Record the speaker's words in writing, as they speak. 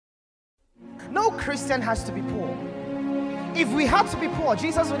No Christian has to be poor. If we had to be poor,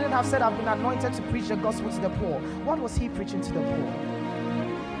 Jesus wouldn't have said, I've been anointed to preach the gospel to the poor. What was he preaching to the poor?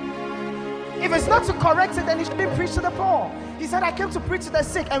 If it's not to correct it, then he shouldn't preach to the poor. He said, I came to preach to the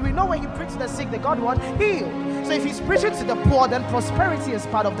sick. And we know when he preached to the sick, the God what? Healed. So if he's preaching to the poor, then prosperity is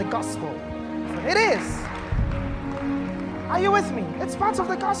part of the gospel. It is. Are you with me? It's part of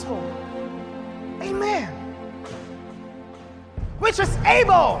the gospel. Amen. Which is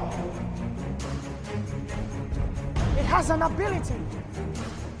able. It has an ability.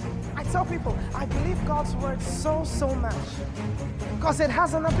 I tell people, I believe God's word so much because it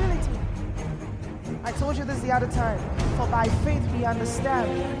has an ability. I told you this the other time. For by faith we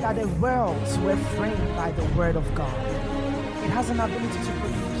understand that the worlds were framed by the word of God. It has an ability to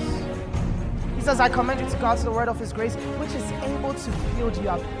produce. He says, I commend you to God, to the word of his grace, which is able to build you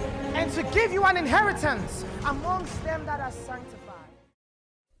up and to give you an inheritance amongst them that are sanctified.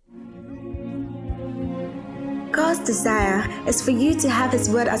 God's desire is for you to have his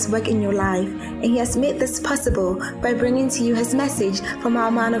word at work in your life, and he has made this possible by bringing to you his message from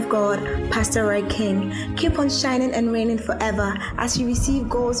our man of God, Pastor Roy King. Keep on shining and reigning forever as you receive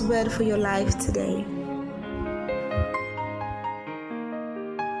God's word for your life today.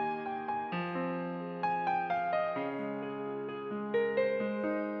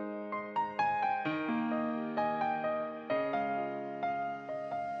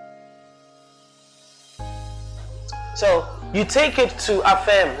 So you take it to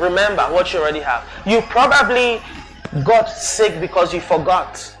affirm, remember what you already have. You probably got sick because you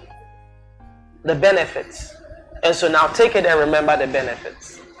forgot the benefits. And so now take it and remember the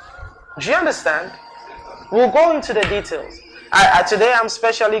benefits. Do you understand? We'll go into the details. Today I'm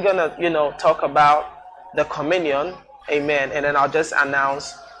specially going to, talk about the communion. Amen. And then I'll just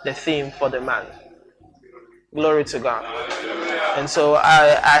announce the theme for the month. Glory to God. And so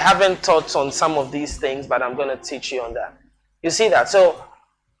I haven't taught on some of these things, but I'm going to teach you on that. You see that? So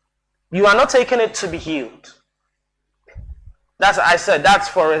you are not taking it to be healed. That's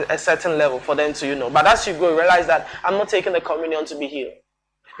for a certain level for them to, But as you go, realize that I'm not taking the communion to be healed.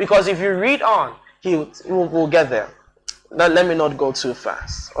 Because if you read on, we'll get there. Let me not go too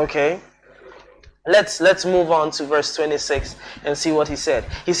fast. Okay? Let's move on to verse 26 and see what he said.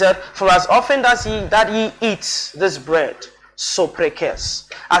 He said, for as often that ye eat this bread, so partakers.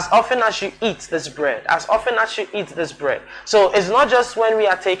 As often as you eat this bread. As often as you eat this bread. So it's not just when we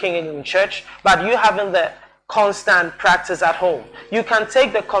are taking it in church, but you having the constant practice at home. You can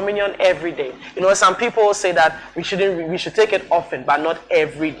take the communion every day. Some people say that we should take it often, but not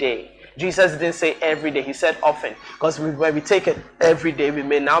every day. Jesus didn't say every day, he said often. Because when we take it every day, we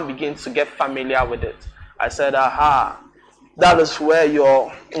may now begin to get familiar with it. I said, that is where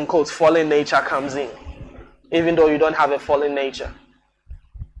your, in quotes, fallen nature comes in. Even though you don't have a fallen nature.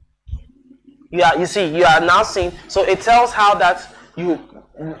 Yeah, you see, you are now seeing, so it tells how that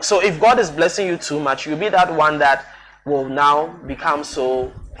so if God is blessing you too much, you'll be that one that will now become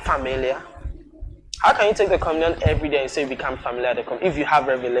so familiar. How can you take the communion every day and say you become familiar if you have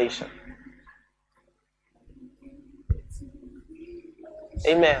revelation?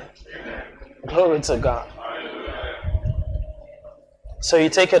 Amen. Glory to God. So you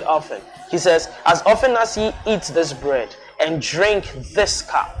take it often. He says, as often as ye eat this bread and drink this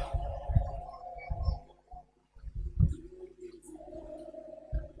cup.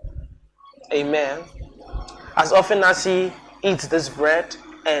 Amen. As often as ye eat this bread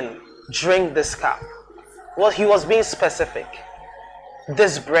and drink this cup. Well, he was being specific.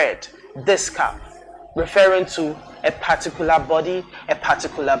 This bread, this cup, referring to a particular body, a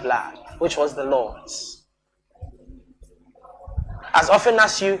particular blood, which was the Lord's. As often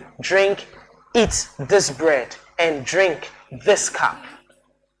as you eat this bread and drink this cup.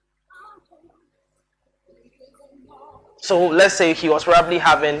 So let's say he was probably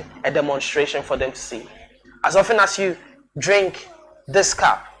having a demonstration for them to see. As often as you drink this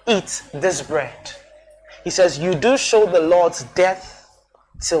cup, eat this bread. He says, you do show the Lord's death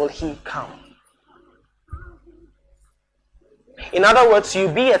till he come. In other words, you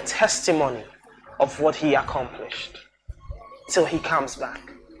be a testimony of what he accomplished till he comes back.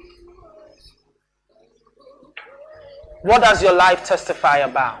 What does your life testify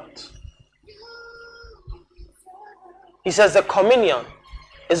about? He says the communion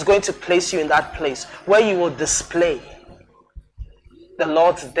is going to place you in that place where you will display the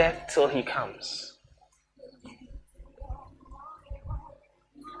Lord's death till he comes.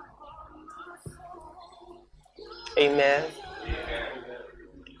 Amen.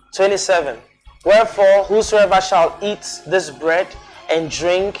 27. Wherefore, whosoever shall eat this bread and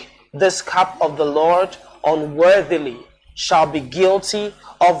drink this cup of the Lord unworthily shall be guilty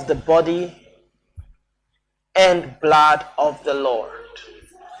of the body and blood of the Lord.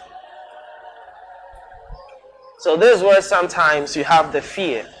 So this is where sometimes you have the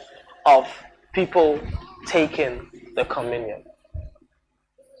fear of people taking the communion.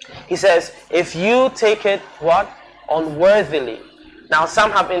 He says, if you take it, what? Unworthily. Now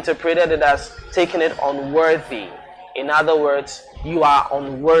some have interpreted it as taking it unworthy. In other words, you are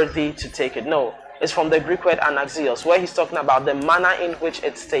unworthy to take it. No, it's from the Greek word anaxios, where he's talking about the manner in which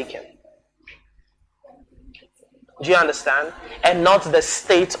it's taken. Do you understand? And not the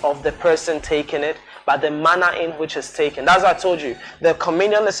state of the person taking it, but the manner in which it's taken. That's what I told you. The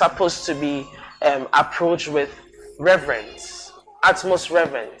communion is supposed to be approached with reverence, utmost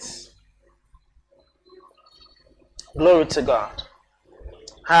reverence. Glory to God.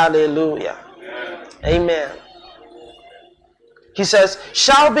 Hallelujah. Amen. He says,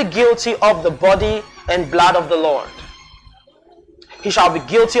 shall be guilty of the body and blood of the Lord. He shall be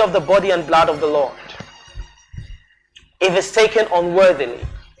guilty of the body and blood of the Lord, if it's taken unworthily.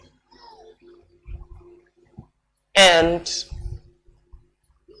 And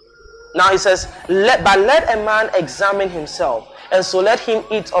now he says, but let a man examine himself, and so let him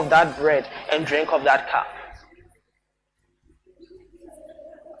eat of that bread and drink of that cup.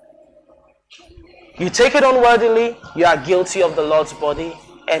 You take it unworthily, you are guilty of the Lord's body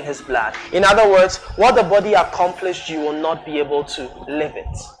and his blood. In other words, what the body accomplished, you will not be able to live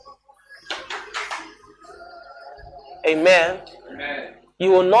it. Amen. Amen.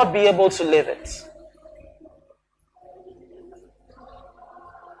 You will not be able to live it.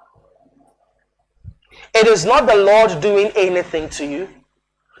 It is not the Lord doing anything to you,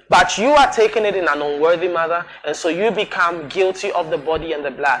 but you are taking it in an unworthy manner, and so you become guilty of the body and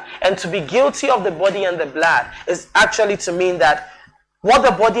the blood. And to be guilty of the body and the blood is actually to mean that what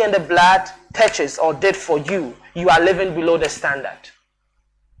the body and the blood touches or did for you, you are living below the standard.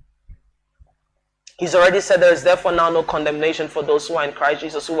 He's already said there is therefore now no condemnation for those who are in Christ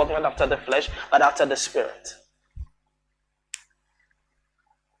Jesus, who walk not after the flesh, but after the Spirit.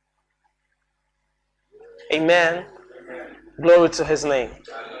 Amen. Glory to his name.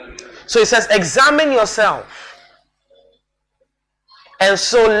 So he says, examine yourself, and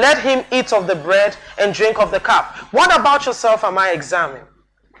so let him eat of the bread and drink of the cup. What about yourself am I examining?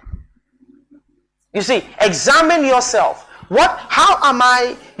 You see, examine yourself. How am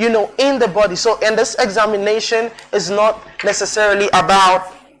I, in the body? So, and this examination is not necessarily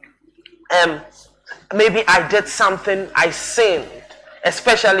about, maybe I did something, I sinned.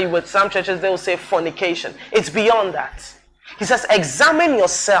 Especially with some churches, they will say fornication. It's beyond that. He says, examine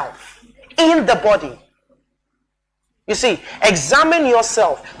yourself in the body. You see, examine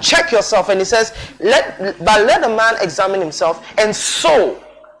yourself, check yourself, and he says, let a man examine himself, and so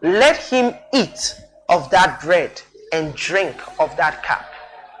let him eat of that bread and drink of that cup.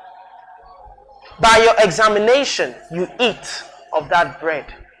 By your examination, you eat of that bread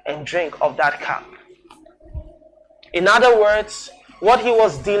and drink of that cup. In other words, what he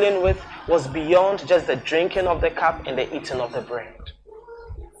was dealing with was beyond just the drinking of the cup and the eating of the bread.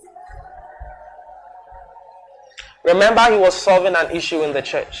 Remember, he was solving an issue in the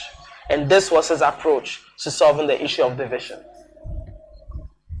church, and this was his approach to solving the issue of division.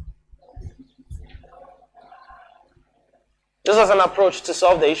 This was an approach to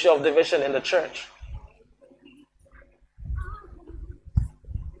solve the issue of division in the church.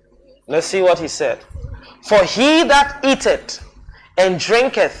 Let's see what he said. For he that eateth and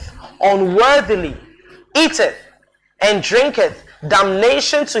drinketh unworthily, eateth and drinketh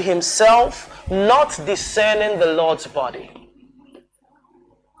damnation to himself, not discerning the Lord's body.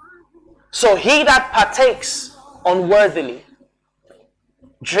 So he that partakes unworthily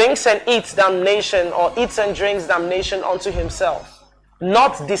drinks and eats damnation, or eats and drinks damnation unto himself,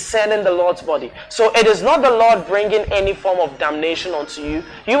 not discerning the Lord's body. So it is not the Lord bringing any form of damnation onto you.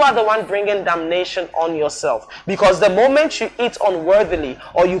 You are the one bringing damnation on yourself. Because the moment you eat unworthily,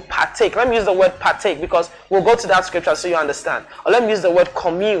 or you partake, let me use the word partake because we'll go to that scripture so you understand. Or let me use the word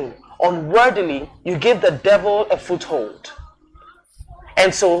commune. Unworthily, you give the devil a foothold.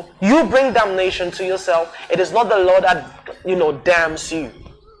 And so you bring damnation to yourself. It is not the Lord that, damns you.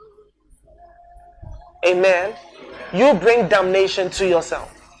 Amen. You bring damnation to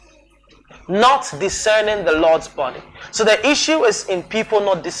yourself, not discerning the Lord's body. So the issue is in people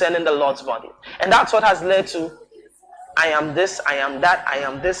not discerning the Lord's body. And that's what has led to, I am this, I am that, I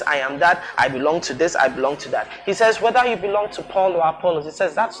am this, I am that, I belong to this, I belong to that. He says, whether you belong to Paul or Apollos, he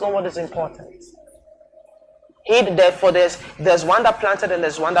says, that's not what is important. Therefore, there's one that planted and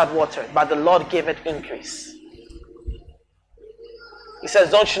there's one that watered, but the Lord gave it increase. He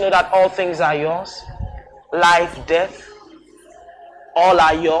says, don't you know that all things are yours? Life, death, all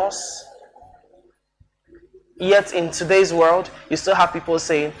are yours. Yet in today's world, you still have people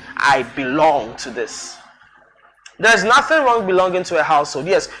saying, I belong to this. There's nothing wrong belonging to a household.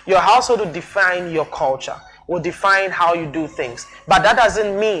 Yes, your household will define your culture, will define how you do things. But that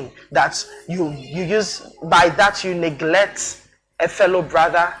doesn't mean that you neglect a fellow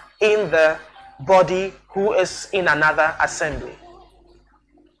brother in the body who is in another assembly.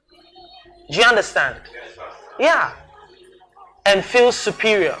 Do you understand? Yeah. And feel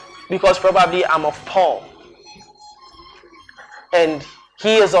superior because probably I'm of Paul and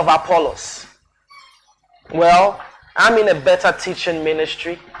he is of Apollos. Well, I'm in a better teaching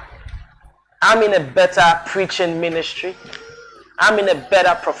ministry. I'm in a better preaching ministry. I'm in a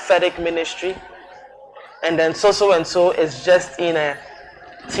better prophetic ministry. And then so and so is just in a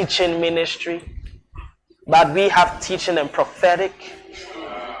teaching ministry. But we have teaching and prophetic.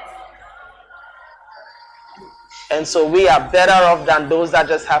 And so we are better off than those that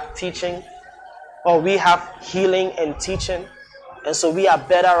just have teaching. Or we have healing and teaching. And so we are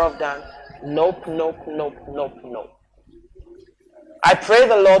better off than nope. I pray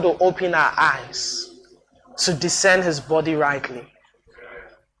the Lord will open our eyes to discern his body rightly.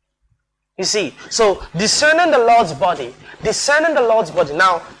 You see, so discerning the Lord's body.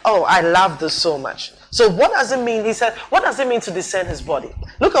 Now, I love this so much. So what does it mean? He said, what does it mean to discern his body?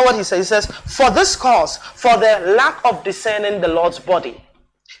 Look at what he says. He says, for this cause, for the lack of discerning the Lord's body,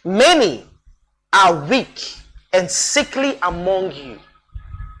 many are weak and sickly among you,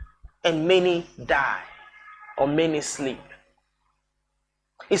 and many die, or many sleep.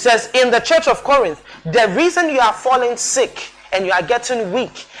 He says, in the church of Corinth, the reason you are falling sick and you are getting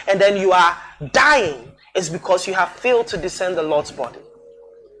weak and then you are dying is because you have failed to discern the Lord's body.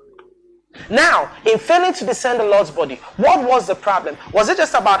 Now, in failing to discern the Lord's body, what was the problem? Was it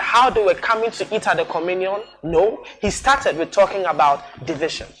just about how they were coming to eat at the communion? No. He started with talking about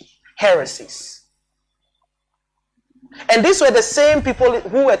division, heresies. And these were the same people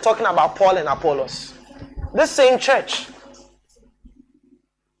who were talking about Paul and Apollos. This same church.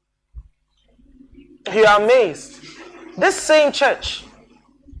 You are amazed. This same church.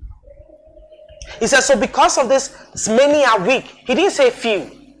 He says, so because of this, many are weak. He didn't say few.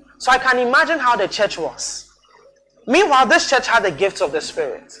 So I can imagine how the church was. Meanwhile, this church had the gifts of the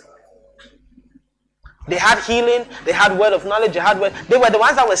Spirit. They had healing, they had word of knowledge, they were the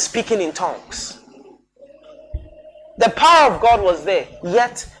ones that were speaking in tongues. The power of God was there,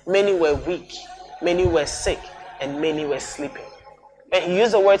 yet many were weak, many were sick, and many were sleeping. When he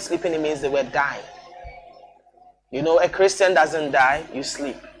used the word sleeping, it means they were dying. You know, a Christian doesn't die, you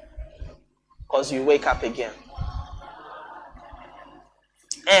sleep. Because you wake up again.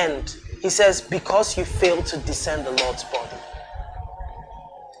 And he says, because you failed to discern the Lord's body.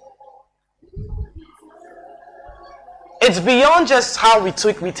 It's beyond just how we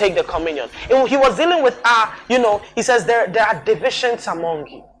take the communion. He was dealing with he says there are divisions among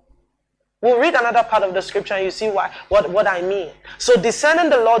you. We'll read another part of the scripture and you see what I mean. So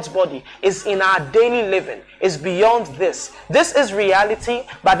discerning the Lord's body is in our daily living. It's beyond this. This is reality,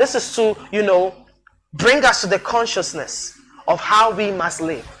 but this is to, bring us to the consciousness of how we must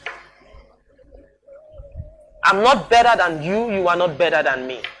live. I'm not better than you, you are not better than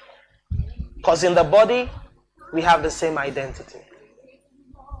me. Because in the body, we have the same identity.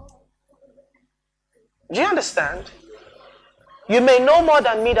 Do you understand? You may know more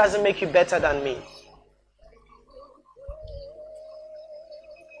than me doesn't make you better than me.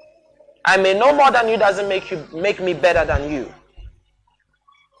 I may know more than you doesn't make me better than you.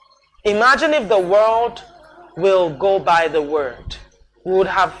 Imagine if the world will go by the word. We would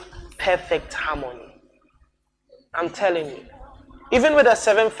have perfect harmony. I'm telling you. Even with the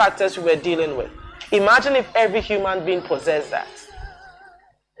 7 factors we were dealing with. Imagine if every human being possessed that.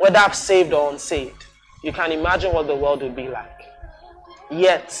 Whether saved or unsaved. You can imagine what the world would be like.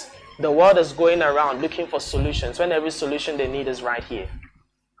 Yet, the world is going around looking for solutions when every solution they need is right here.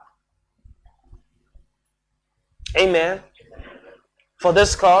 Amen. For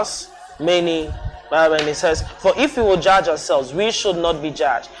this cause, many, and it says, for if we will judge ourselves, we should not be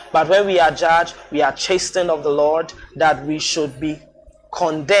judged. But when we are judged, we are chastened of the Lord, that we should be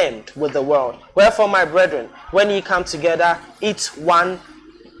condemned with the world. Wherefore, my brethren, when ye come together,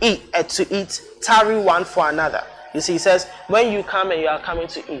 tarry one for another. You see, he says, when you come and you are coming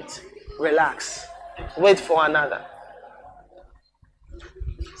to eat, relax. Wait for another.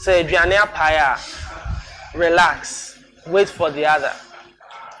 Say, relax. Wait for the other.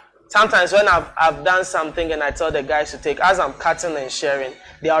 Sometimes when I've done something and I tell the guys to take, as I'm cutting and sharing,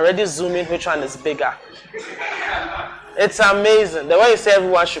 they're already zooming which one is bigger. It's amazing. The way you say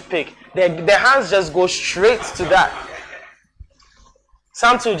everyone should pick, their hands just go straight to that.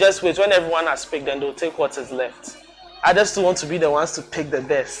 Some too just wait when everyone has picked, then they'll take what is left. I just want to be the ones to pick the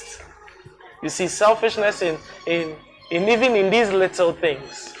best. You see, selfishness in even in these little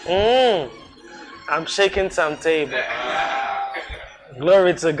things. I'm shaking some table.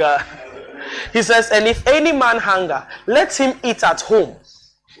 Glory to God. He says, and if any man hunger, let him eat at home,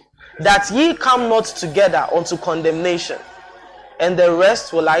 that ye come not together unto condemnation, and the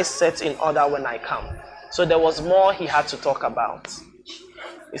rest will I set in order when I come. So there was more he had to talk about.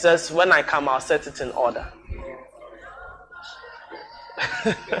 He says, when I come, I'll set it in order.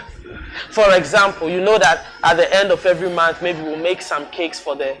 For example, you know that at the end of every month, maybe we'll make some cakes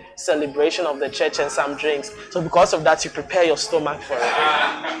for the celebration of the church and some drinks. So because of that, you prepare your stomach for it.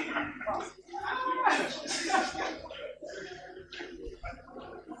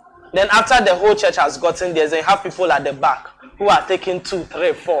 Then after the whole church has gotten there, they have people at the back who are taking 2,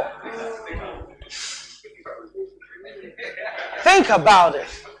 3, 4. Think about it.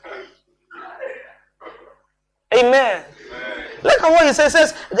 Amen. Look at what he says. He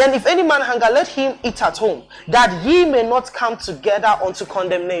says, then if any man hunger, let him eat at home, that ye may not come together unto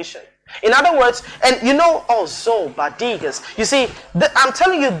condemnation. In other words, and you know, partakers. You see, I'm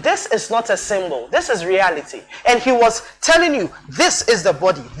telling you, this is not a symbol. This is reality. And he was telling you, this is the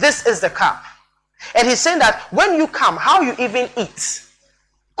body, this is the cup. And he's saying that when you come, how you even eat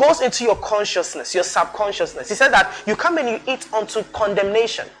goes into your consciousness, your subconsciousness. He said that you come and you eat unto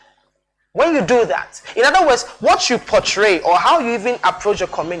condemnation. When you do that, in other words, what you portray or how you even approach your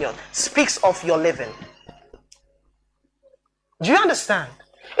communion speaks of your living. Do you understand?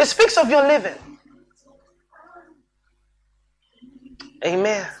 It speaks of your living.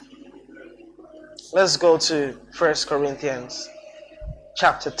 Amen. Let's go to 1 Corinthians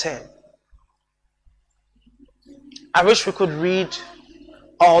chapter 10. I wish we could read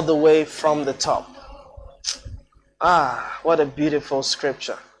all the way from the top. What a beautiful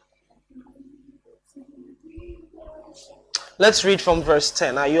scripture. Let's read from verse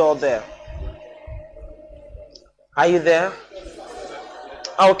 10. Are you all there? Are you there?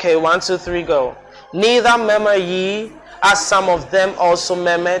 Okay, 1, 2, 3, go. Neither murmur ye, as some of them also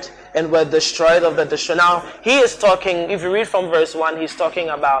murmured, and were destroyed of the destroyer. Now, he is talking, if you read from verse 1, he's talking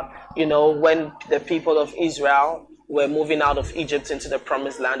about, when the people of Israel were moving out of Egypt into the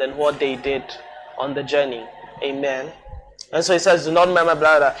promised land and what they did on the journey. Amen. And so he says, do not murmur,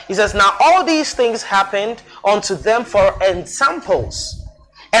 blah, blah. He says, now all these things happened unto them for examples,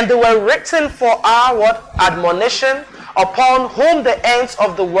 and they were written for our what? Admonition, upon whom the ends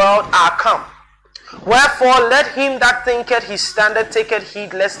of the world are come. Wherefore let him that thinketh he standeth taketh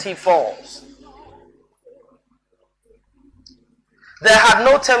heed lest he falls. There had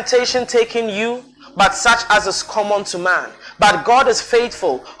no temptation taken you, but such as is common to man. But God is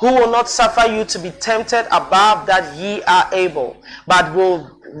faithful, who will not suffer you to be tempted above that ye are able, but will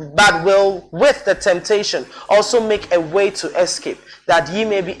with the temptation also make a way to escape, that ye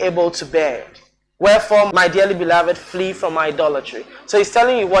may be able to bear it. Wherefore, my dearly beloved, flee from idolatry. So he's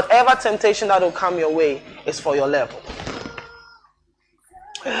telling you, whatever temptation that will come your way is for your level.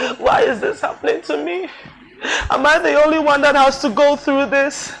 Why is this happening to me? Am I the only one that has to go through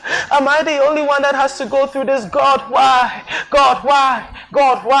this? Am I the only one that has to go through this? God, why? God, why?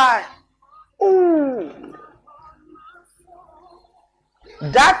 God, why? Ooh.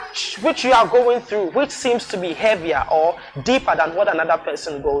 That which you are going through, which seems to be heavier or deeper than what another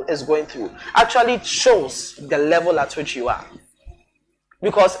person is going through, actually shows the level at which you are.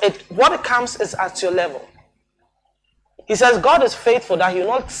 Because what it comes is at your level. He says God is faithful that he will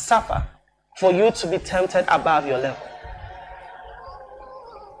not suffer for you to be tempted above your level.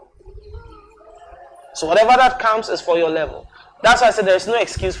 So whatever that comes is for your level. That's why I said there is no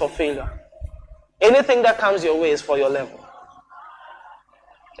excuse for failure. Anything that comes your way is for your level.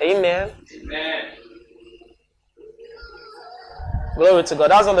 Amen. Amen. Glory to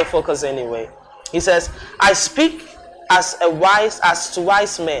God. That's not the focus anyway. He says, I speak as to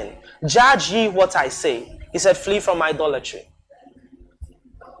wise men. Judge ye what I say. He said, flee from idolatry.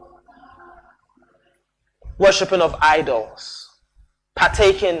 Worshipping of idols.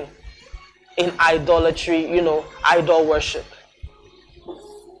 Partaking in idolatry, idol worship.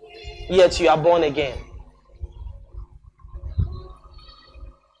 Yet you are born again.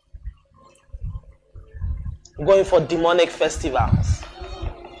 Going for demonic festivals.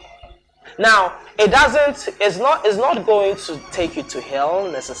 Now, it's not going to take you to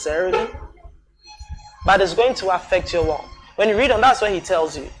hell necessarily, but it's going to affect your walk. When you read on, that's where he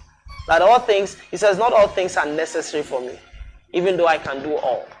tells you that all things, he says, not all things are necessary for me, even though I can do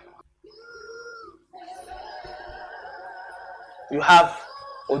all. You have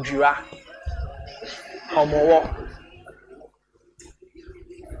Ojira, Homowo.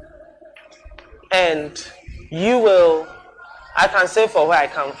 And you will, I can say for where I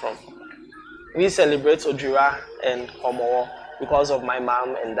come from, we celebrate Ojura and Homo because of my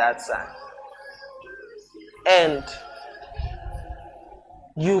mom and dad's side. And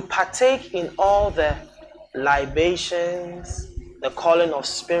you partake in all the libations, the calling of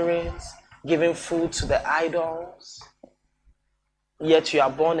spirits, giving food to the idols, yet you are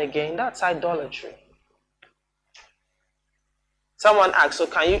born again. That's idolatry. Someone asked, so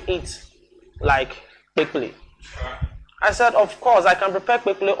can you eat like kpekpele? I said, of course, I can prepare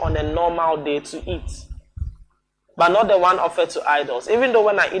kpekpele on a normal day to eat, but not the one offered to idols. Even though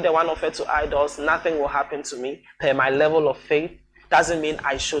when I eat the one offered to idols, nothing will happen to me per my level of faith, doesn't mean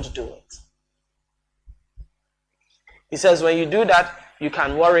I should do it. He says, when you do that, you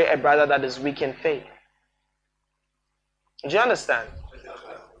can worry a brother that is weak in faith. Do you understand?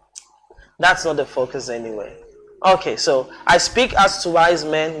 That's not the focus anyway. Okay, so I speak as to wise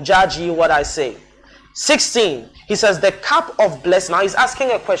men, judge ye what I say. 16, he says the cup of blessing. Now he's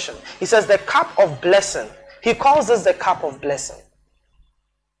asking a question. He says the cup of blessing. He calls this the cup of blessing.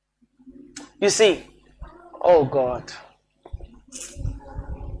 You see, oh God.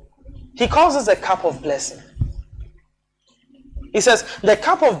 He calls this a cup of blessing. He says, the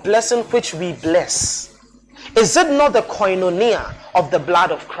cup of blessing which we bless, is it not the koinonia of the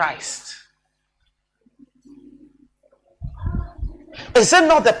blood of Christ? Is it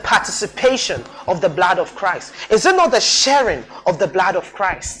not the participation of the blood of Christ? Is it not the sharing of the blood of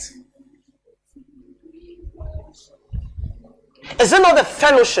Christ? Is it not the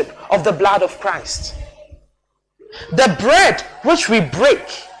fellowship of the blood of Christ? The bread which we break,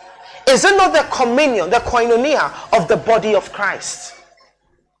 is it not the communion, the koinonia of the body of Christ?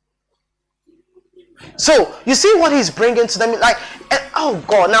 So, you see what he's bringing to them? Like, oh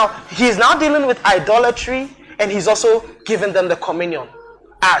God, now he's now dealing with idolatry, and he's also giving them the communion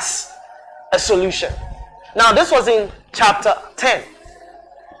as a solution. Now, this was in chapter 10.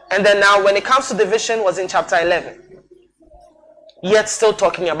 And then now, when it comes to division, was in chapter 11. Yet still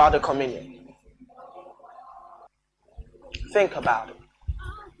talking about the communion. Think about it.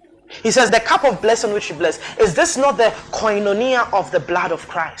 He says, the cup of blessing which you bless, is this not the koinonia of the blood of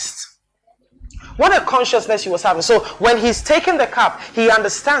Christ? What a consciousness he was having. So when he's taking the cup, he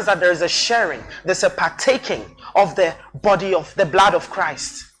understands that there is a sharing, there's a partaking of the body of the blood of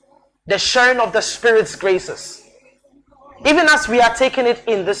Christ, the sharing of the Spirit's graces. Even as we are taking it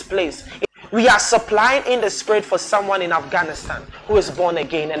in this place, we are supplying in the Spirit for someone in Afghanistan who is born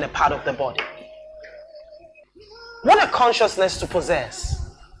again and a part of the body. What a consciousness to possess.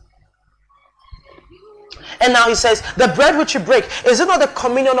 And now he says, the bread which you break, is it not the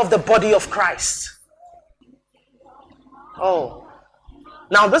communion of the body of Christ? Oh.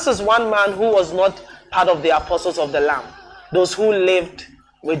 Now this is one man who was not part of the apostles of the Lamb. Those who lived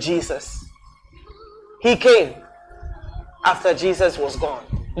with Jesus. He came after Jesus was gone.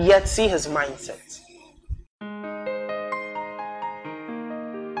 Yet see his mindset.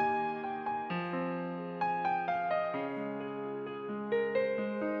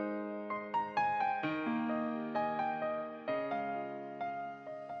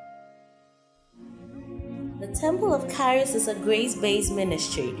 The Temple of Charis is a grace-based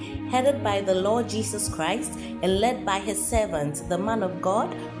ministry headed by the Lord Jesus Christ and led by his servant, the man of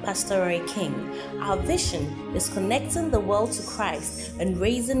God, Pastor Roy King. Our vision is connecting the world to Christ and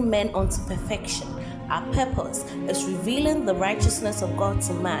raising men unto perfection. Our purpose is revealing the righteousness of God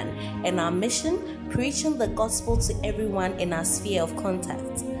to man, and our mission, preaching the gospel to everyone in our sphere of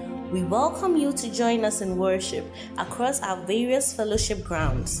contact. We welcome you to join us in worship across our various fellowship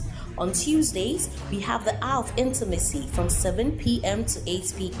grounds. On Tuesdays, we have the Hour of Intimacy from 7 p.m. to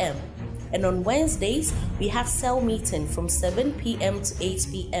 8 p.m. And on Wednesdays, we have cell meeting from 7 p.m. to 8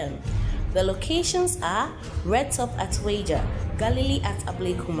 p.m. The locations are Red Top at Waja, Galilee at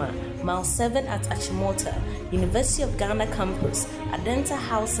Ablekuma, Mile 7 at Achimota, University of Ghana Campus, Adenta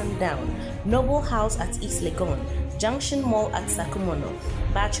House and Down, Noble House at East Legon, Junction Mall at Sakumono,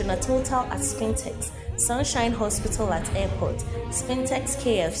 Bachuna Total at Spintex, Sunshine Hospital at Airport, Spintex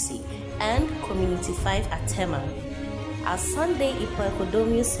KFC, and Community 5 at Tema. Our Sunday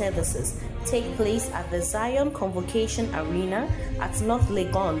Ipoekodomio services take place at the Zion Convocation Arena at North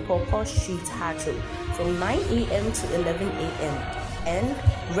Legon, Pawpaw Street, Harjo, from 9 a.m. to 11 a.m. and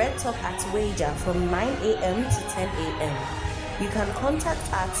Red Top at Waja from 9 a.m. to 10 a.m. You can contact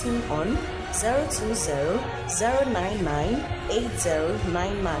our team on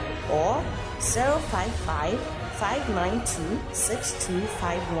 020-099-8099 or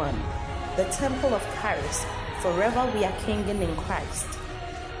 055-592-6251. The Temple of Charis, forever we are kinging in Christ.